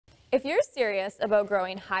If you're serious about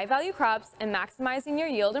growing high-value crops and maximizing your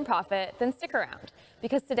yield and profit, then stick around,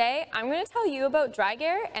 because today I'm going to tell you about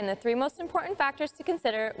DryGair and the 3 most important factors to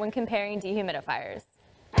consider when comparing dehumidifiers.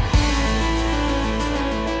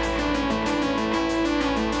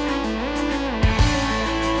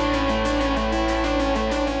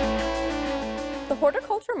 The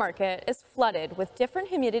horticulture market is flooded with different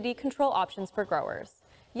humidity control options for growers.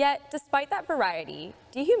 Yet, despite that variety,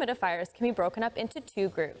 dehumidifiers can be broken up into 2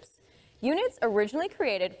 groups. Units originally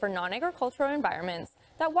created for non-agricultural environments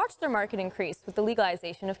that watched their market increase with the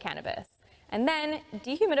legalization of cannabis, and then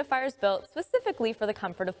dehumidifiers built specifically for the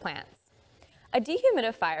comfort of plants. A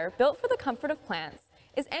dehumidifier built for the comfort of plants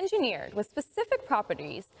is engineered with specific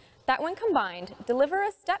properties that, when combined, deliver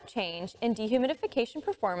a step change in dehumidification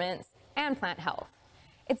performance and plant health.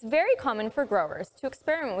 It's very common for growers to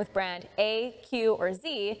experiment with brand A, Q, or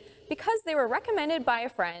Z because they were recommended by a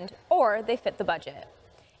friend or they fit the budget.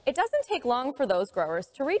 It doesn't take long for those growers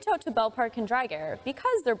to reach out to Bellpark and DryGair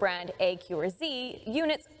because their brand A, Q, or Z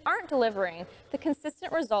units aren't delivering the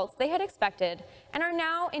consistent results they had expected and are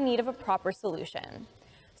now in need of a proper solution.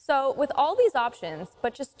 So with all these options,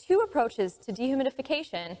 but just 2 approaches to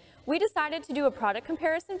dehumidification, we decided to do a product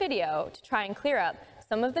comparison video to try and clear up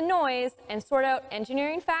some of the noise and sort out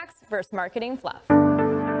engineering facts versus marketing fluff.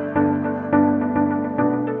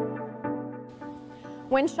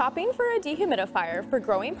 When shopping for a dehumidifier for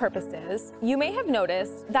growing purposes, you may have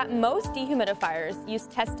noticed that most dehumidifiers use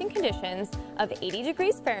testing conditions of 80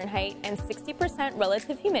 degrees Fahrenheit and 60%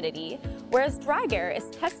 relative humidity, whereas DryGair is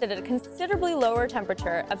tested at a considerably lower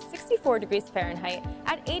temperature of 64 degrees Fahrenheit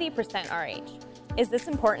at 80% RH. Is this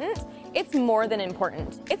important? It's more than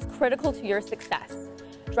important. It's critical to your success.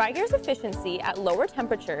 DryGair's efficiency at lower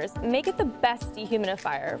temperatures make it the best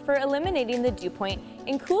dehumidifier for eliminating the dew point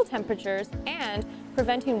in cool temperatures and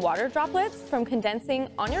preventing water droplets from condensing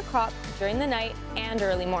on your crop during the night and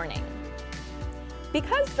early morning.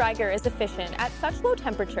 Because DryGair is efficient at such low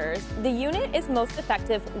temperatures, the unit is most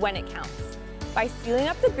effective when it counts. By sealing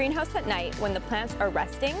up the greenhouse at night when the plants are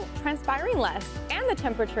resting, transpiring less, and the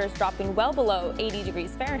temperature is dropping well below 80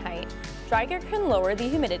 degrees Fahrenheit, DryGair can lower the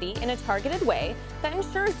humidity in a targeted way that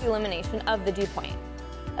ensures the elimination of the dew point.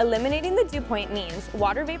 Eliminating the dew point means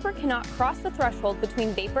water vapor cannot cross the threshold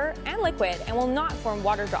between vapor and liquid and will not form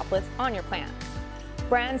water droplets on your plants.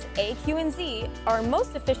 Brands A, Q, and Z are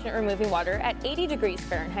most efficient at removing water at 80 degrees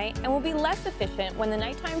Fahrenheit and will be less efficient when the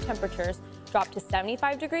nighttime temperatures drop to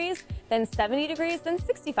 75 degrees, then 70 degrees, then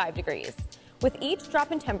 65 degrees. With each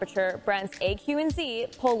drop in temperature, brands A, Q, and Z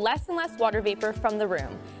pull less and less water vapor from the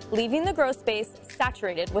room, leaving the grow space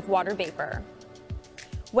saturated with water vapor.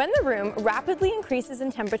 When the room rapidly increases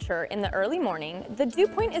in temperature in the early morning, the dew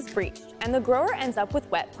point is breached and the grower ends up with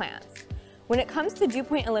wet plants. When it comes to dew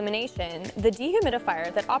point elimination, the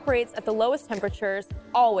dehumidifier that operates at the lowest temperatures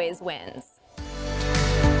always wins.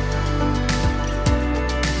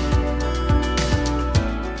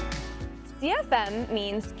 CFM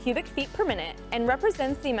means cubic feet per minute and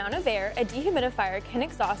represents the amount of air a dehumidifier can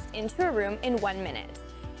exhaust into a room in 1 minute.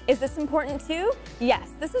 Is this important too? Yes,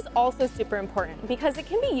 this is also super important because it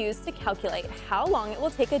can be used to calculate how long it will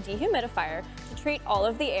take a dehumidifier to treat all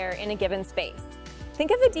of the air in a given space. Think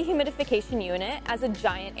of a dehumidification unit as a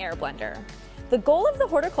giant air blender. The goal of the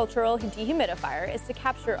horticultural dehumidifier is to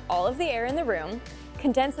capture all of the air in the room,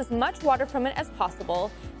 condense as much water from it as possible,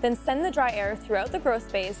 then send the dry air throughout the grow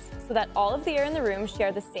space so that all of the air in the room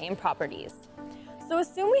share the same properties. So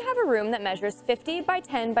assume we have a room that measures 50 by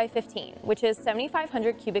 10 by 15, which is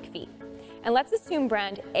 7,500 cubic feet. And let's assume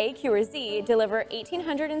brand A, Q, or Z deliver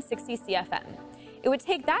 1,860 CFM. It would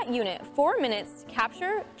take that unit 4 minutes to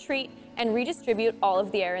capture, treat, and redistribute all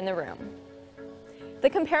of the air in the room. The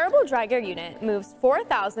comparable DryGair unit moves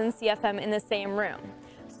 4,000 CFM in the same room.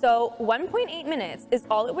 So 1.8 minutes is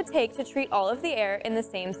all it would take to treat all of the air in the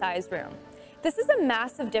same size room. This is a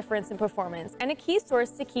massive difference in performance and a key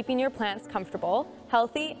source to keeping your plants comfortable,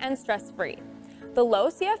 healthy, and stress-free. The low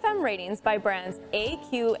CFM ratings by brands A,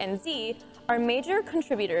 Q, and Z are major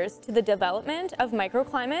contributors to the development of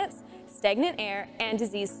microclimates, stagnant air, and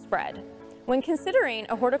disease spread. When considering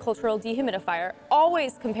a horticultural dehumidifier,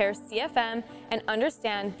 always compare CFM and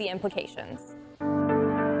understand the implications.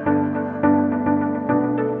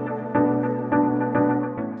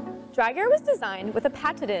 DryGair was designed with a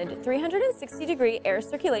patented 360-degree air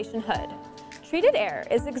circulation hood. Treated air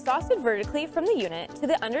is exhausted vertically from the unit to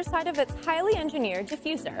the underside of its highly engineered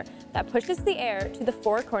diffuser that pushes the air to the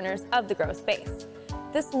 4 corners of the grow space.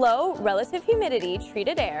 This low relative humidity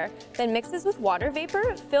treated air then mixes with water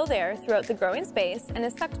vapor filled air throughout the growing space and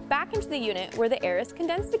is sucked back into the unit where the air is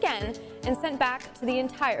condensed again and sent back to the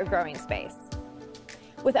entire growing space.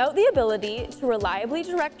 Without the ability to reliably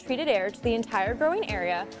direct treated air to the entire growing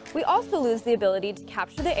area, we also lose the ability to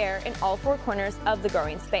capture the air in all four corners of the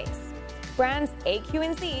growing space. Brands A, Q,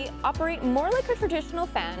 and Z operate more like a traditional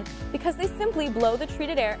fan because they simply blow the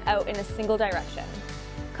treated air out in a single direction.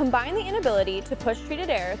 Combine the inability to push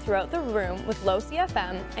treated air throughout the room with low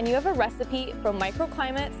CFM, and you have a recipe for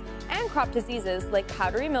microclimates and crop diseases like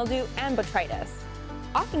powdery mildew and botrytis.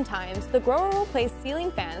 Oftentimes, the grower will place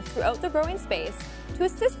ceiling fans throughout the growing space to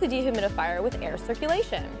assist the dehumidifier with air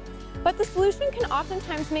circulation. But the solution can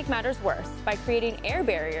oftentimes make matters worse by creating air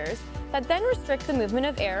barriers that then restrict the movement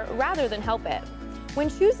of air rather than help it. When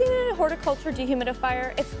choosing a horticulture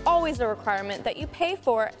dehumidifier, it's always a requirement that you pay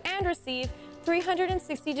for and receive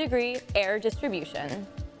 360-degree air distribution.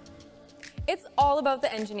 It's all about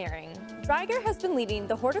the engineering. DryGair has been leading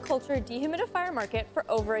the horticulture dehumidifier market for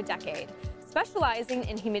over a decade, specializing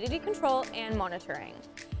in humidity control and monitoring.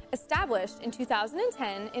 Established in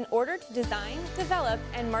 2010 in order to design, develop,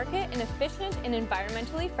 and market an efficient and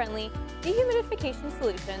environmentally friendly dehumidification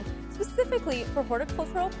solution specifically for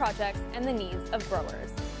horticultural projects and the needs of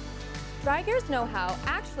growers. DryGair's know-how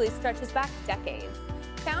actually stretches back decades.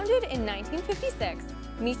 Founded in 1956,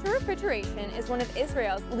 Misha Refrigeration is one of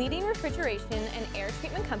Israel's leading refrigeration and air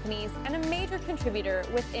treatment companies and a major contributor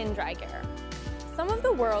within DryGair. Some of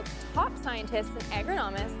the world's top scientists and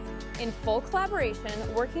agronomists, in full collaboration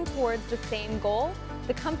working towards the same goal,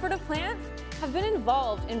 the comfort of plants, have been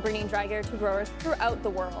involved in bringing DryGair to growers throughout the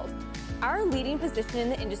world. Our leading position in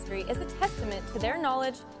the industry is a testament to their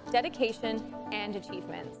knowledge, dedication, and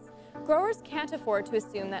achievements. Growers can't afford to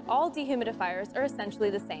assume that all dehumidifiers are essentially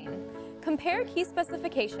the same. Compare key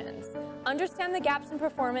specifications, understand the gaps in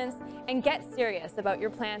performance, and get serious about your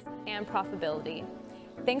plants and profitability.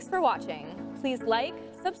 Thanks for watching. Please like,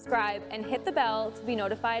 subscribe, and hit the bell to be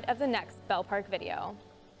notified of the next Bellpark video.